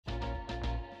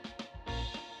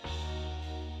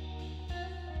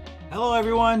Hello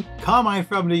everyone, Carmine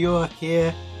from New York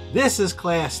here. This is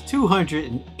class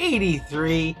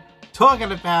 283,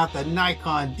 talking about the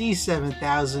Nikon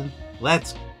D7000.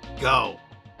 Let's go.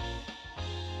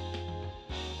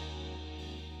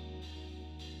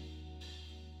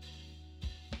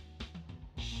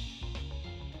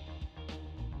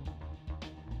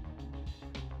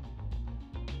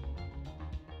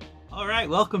 All right,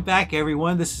 welcome back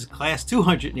everyone. This is class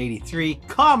 283,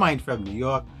 Carmine from New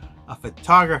York, a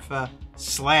photographer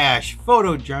slash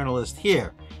photojournalist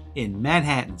here in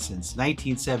Manhattan since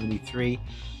 1973.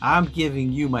 I'm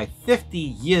giving you my 50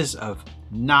 years of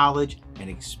knowledge and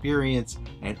experience,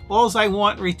 and all I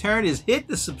want in return is hit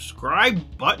the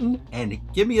subscribe button and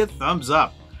give me a thumbs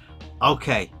up.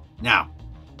 Okay, now,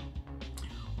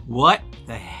 what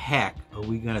the heck are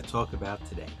we going to talk about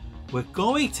today? We're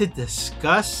going to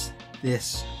discuss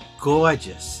this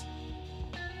gorgeous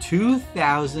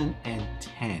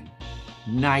 2010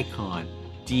 Nikon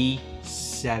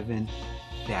D7000.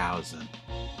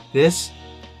 This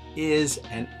is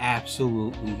an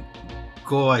absolutely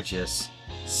gorgeous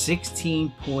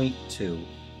 16.2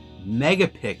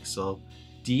 megapixel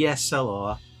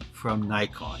DSLR from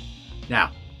Nikon.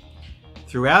 Now,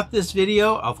 throughout this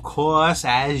video, of course,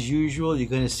 as usual, you're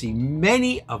going to see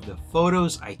many of the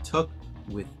photos I took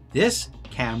with this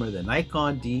camera, the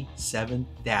Nikon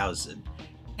D7000,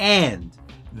 and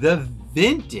the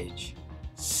vintage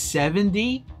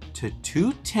 70-210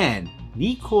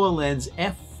 Nikkor lens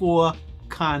f4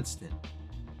 constant.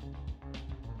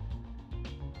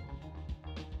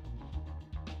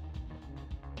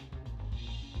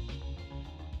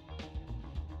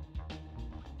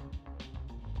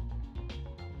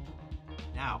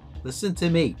 Now, listen to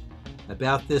me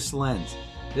about this lens.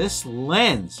 This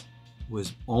lens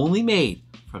was only made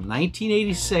from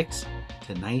 1986 to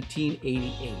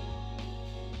 1988.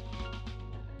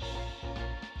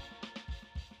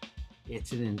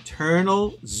 It's an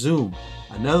internal zoom.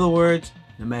 In other words,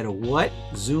 no matter what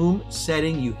zoom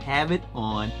setting you have it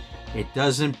on, it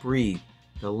doesn't breathe.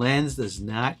 The lens does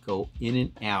not go in and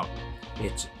out.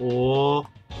 It's all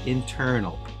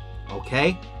internal,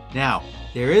 okay? Now,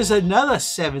 there is another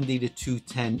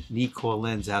 70-210 Nikkor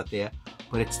lens out there,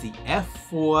 but it's the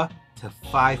f4 to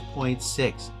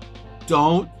 5.6.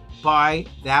 Don't buy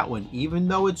that one. Even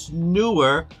though it's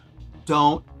newer,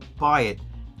 don't buy it.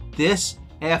 This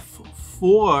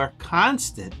f4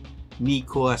 constant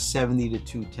Nikkor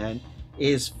 70-210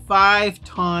 is 5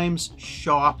 times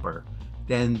sharper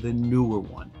than the newer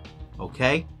one,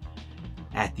 okay?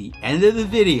 At the end of the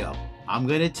video, I'm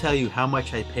going to tell you how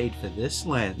much I paid for this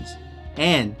lens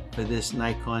and for this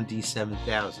Nikon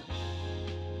D7000.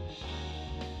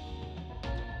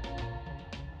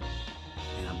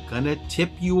 And I'm going to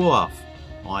tip you off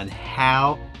on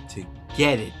how to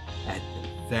get it at the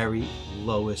very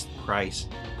lowest price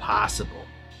possible.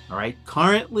 All right,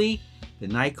 currently the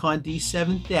Nikon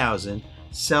D7000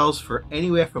 sells for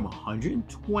anywhere from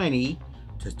 $120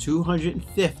 to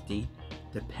 $250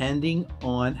 depending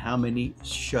on how many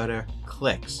shutter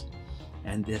clicks,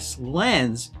 and this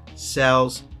lens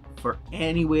sells for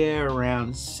anywhere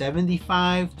around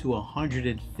 $75 to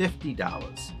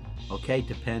 $150, okay,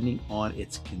 depending on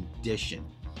its condition.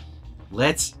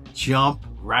 Let's jump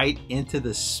right into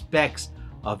the specs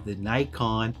of the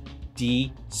Nikon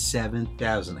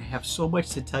D7000. I have so much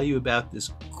to tell you about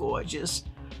this gorgeous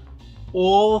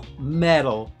all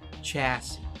metal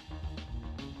chassis.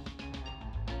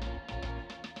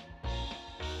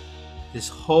 This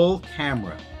whole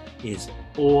camera is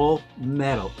all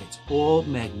metal. It's all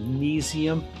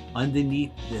magnesium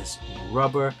underneath this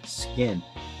rubber skin.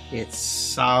 It's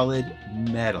solid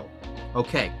metal.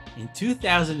 Okay, in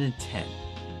 2010,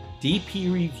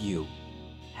 DP Review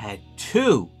had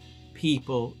 2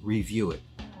 people review it.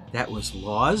 That was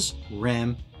Lars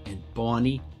Rem and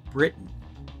Barney Britton.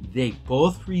 They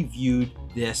both reviewed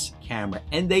this camera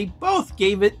and they both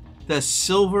gave it the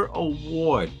Silver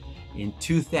Award in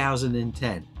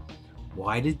 2010.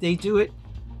 Why did they do it?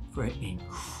 For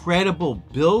incredible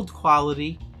build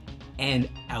quality and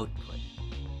output.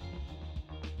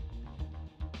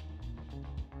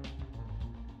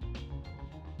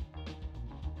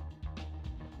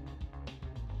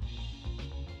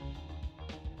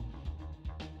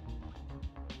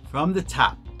 From the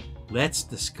top, let's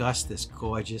discuss this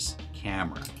gorgeous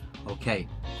camera. Okay,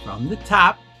 from the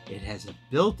top, it has a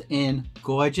built-in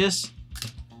gorgeous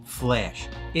flash.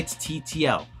 It's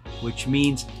TTL, which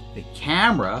means the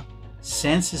camera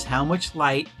senses how much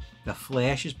light the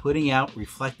flash is putting out,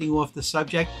 reflecting off the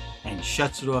subject, and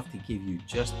shuts it off to give you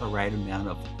just the right amount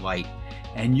of light.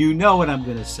 And you know what I'm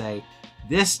going to say.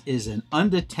 This is an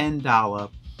under $10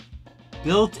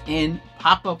 built-in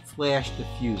pop-up flash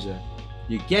diffuser.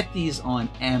 You get these on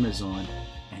Amazon,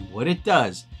 and what it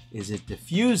does is it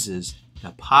diffuses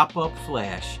the pop-up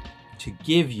flash to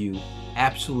give you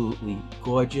absolutely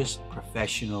gorgeous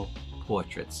professional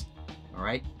portraits. All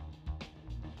right?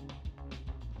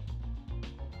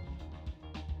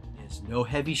 There's no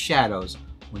heavy shadows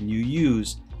when you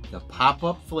use the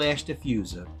pop-up flash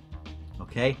diffuser.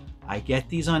 Okay? I get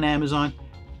these on Amazon.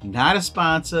 Not a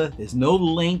sponsor. There's no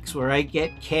links where I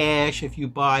get cash if you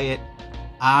buy it.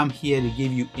 I'm here to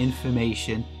give you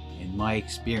information and my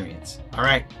experience. All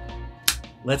right,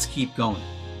 let's keep going.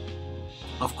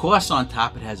 Of course, on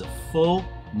top it has a full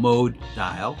mode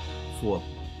dial for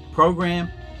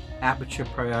program, aperture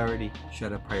priority,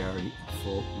 shutter priority, and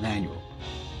full manual.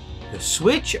 The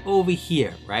switch over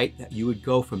here, right, that you would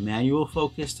go from manual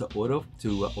focus to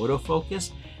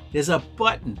autofocus, there's a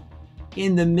button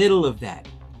in the middle of that.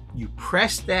 You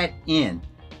press that in,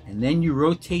 and then you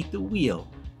rotate the wheel,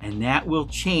 and that will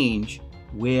change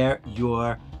where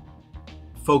your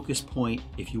focus point,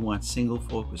 if you want single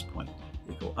focus point.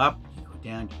 You go up, you go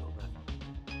down, you go left.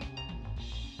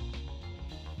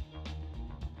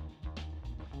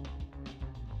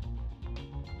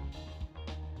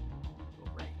 Go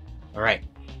right. All right,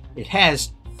 it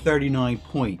has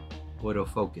 39-point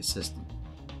autofocus system.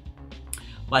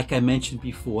 Like I mentioned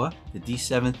before, the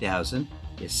D7000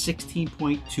 is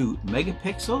 16.2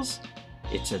 megapixels.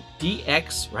 It's a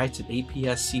DX, right? It's an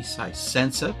aps-c size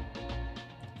sensor.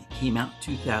 It came out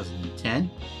in 2010.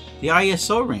 The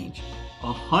ISO range,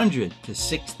 100 to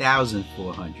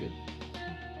 6,400.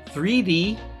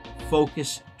 3D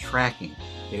focus tracking.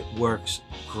 It works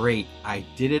great. I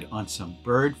did it on some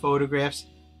bird photographs.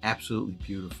 Absolutely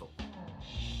beautiful.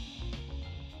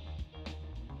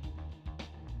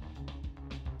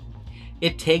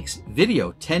 It takes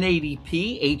video,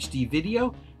 1080p HD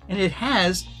video, and it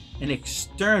has an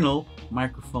external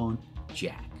microphone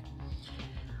jack.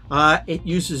 It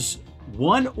uses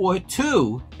 1 or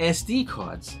 2 SD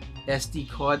cards. SD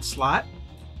card slot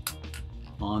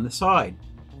on the side.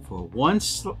 For one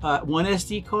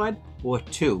SD card or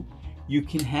 2. You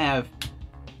can have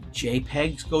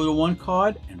JPEGs go to one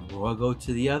card and RAW go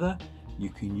to the other. You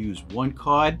can use one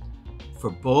card for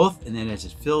both, and then as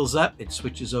it fills up, it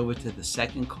switches over to the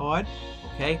second card.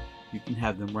 Okay, you can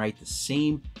have them write the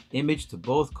same image to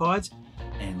both cards,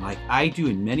 and like I do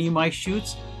in many of my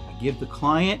shoots, I give the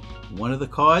client one of the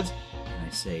cards and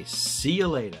I say, see you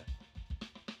later.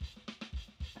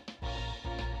 And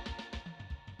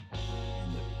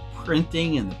the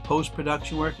printing and the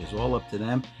post-production work is all up to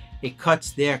them. It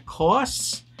cuts their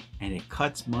costs and it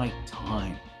cuts my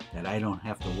time that I don't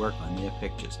have to work on their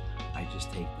pictures. I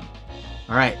just take them.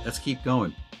 All right, let's keep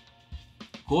going.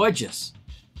 Gorgeous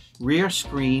rear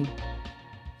screen,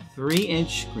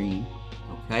 3-inch screen,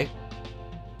 okay?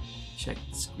 Check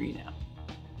the screen out.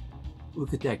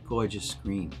 Look at that gorgeous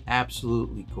screen,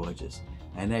 absolutely gorgeous.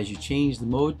 And as you change the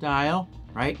mode dial,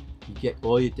 right, you get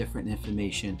all your different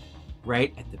information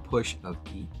right at the push of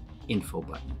the info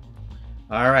button.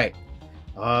 All right,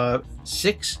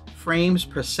 6 frames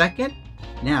per second.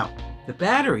 Now, the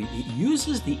battery, it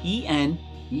uses the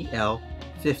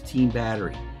EL15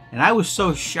 battery. And I was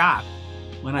so shocked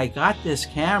when I got this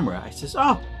camera. I says,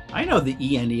 oh, I know the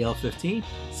EL15.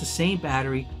 It's the same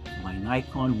battery for my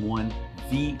Nikon 1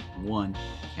 V1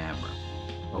 camera.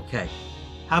 Okay,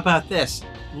 how about this?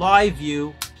 Live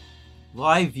view.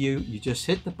 Live view, you just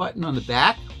hit the button on the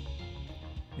back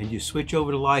and you switch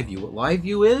over to live view. What live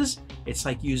view is, it's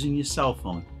like using your cell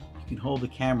phone. You can hold the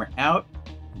camera out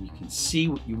and you can see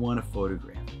what you want to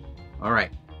photograph. All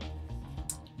right.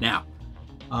 Now,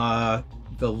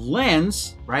 the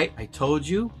lens, right, I told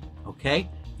you, okay,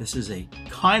 this is a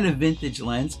kind of vintage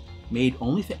lens made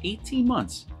only for 18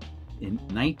 months in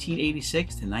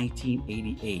 1986 to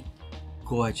 1988.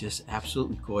 Gorgeous,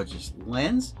 absolutely gorgeous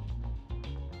lens.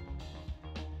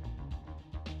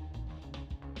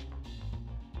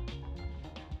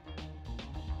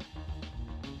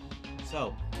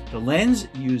 So the lens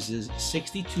uses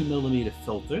 62mm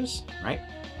filters, right?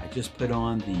 I just put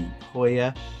on the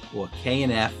Hoya or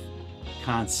K&F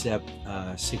Concept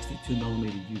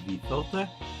 62mm UV filter,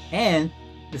 and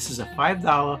this is a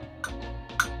 $5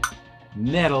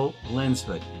 metal lens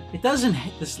hood. It doesn't,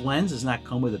 this lens does not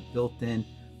come with a built-in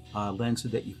lens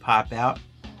hood that you pop out.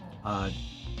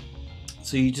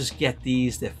 So you just get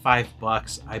these, they're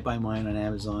 $5. I buy mine on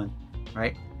Amazon,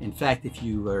 right? In fact, if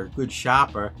you are a good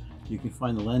shopper, you can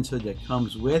find the lens hood that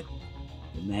comes with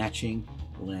the matching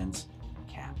lens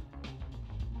cap.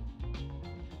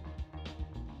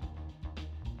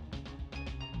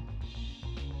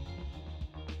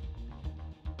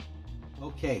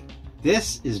 Okay,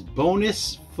 This is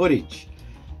bonus footage.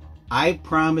 I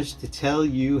promised to tell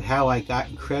you how I got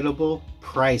incredible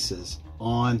prices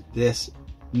on this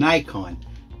Nikon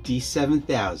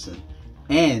D7000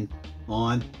 and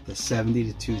on the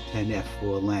 70-210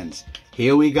 f4 lens.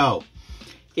 Here we go.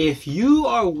 If you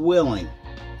are willing,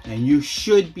 and you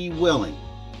should be willing,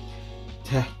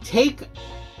 to take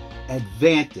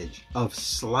advantage of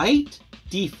slight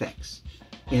defects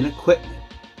in equipment,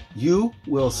 you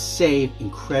will save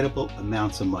incredible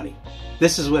amounts of money.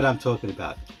 This is what I'm talking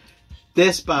about.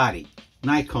 This body,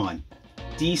 Nikon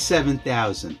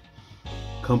D7000,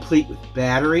 complete with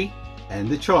battery and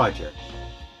the charger.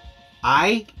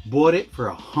 I bought it for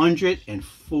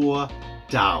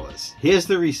 $104. Here's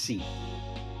the receipt.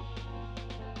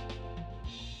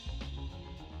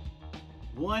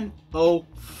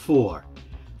 $104.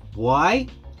 Why?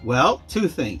 Well, two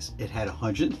things. It had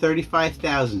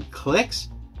 135,000 clicks,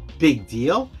 big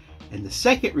deal. And the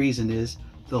second reason is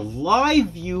the live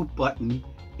view button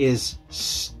is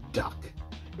stuck.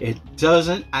 It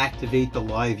doesn't activate the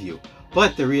live view,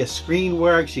 but the rear screen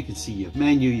works. You can see your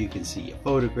menu, you can see your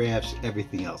photographs,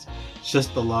 everything else. It's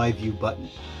just the live view button.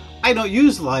 I don't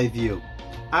use live view.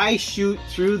 I shoot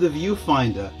through the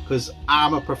viewfinder because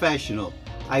I'm a professional.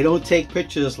 I don't take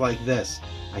pictures like this.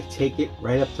 I take it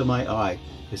right up to my eye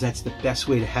because that's the best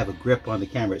way to have a grip on the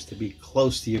camera, is to be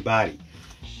close to your body.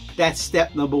 That's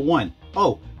step number one.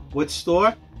 Oh, what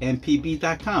store?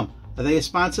 mpb.com. Are they a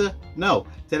sponsor? No.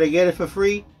 Did I get it for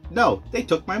free? No. They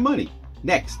took my money.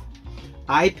 Next,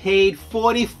 I paid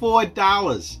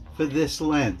 $44 for this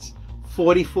lens.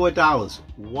 $44.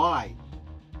 Why?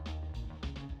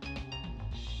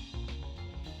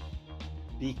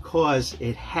 Because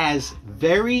it has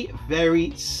very,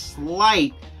 very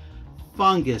slight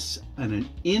fungus and an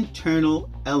internal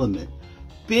element.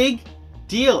 Big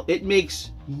deal. It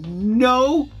makes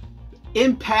no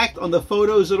impact on the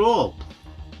photos at all.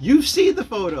 You've seen the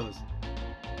photos.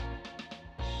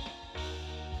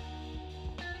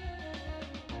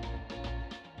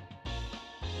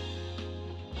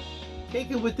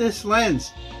 Take it with this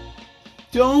lens.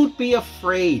 Don't be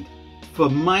afraid for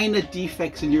minor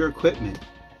defects in your equipment.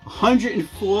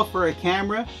 104 for a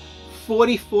camera,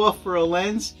 44 for a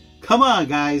lens. Come on,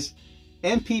 guys.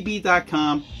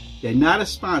 mpb.com. They're not a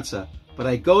sponsor, but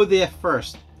I go there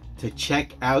first to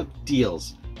check out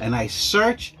deals. And I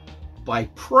search by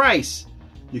price.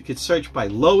 You could search by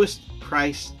lowest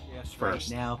price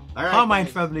first. Now, all right, Carmine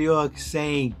guys. from New York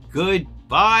saying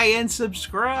goodbye and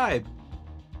subscribe.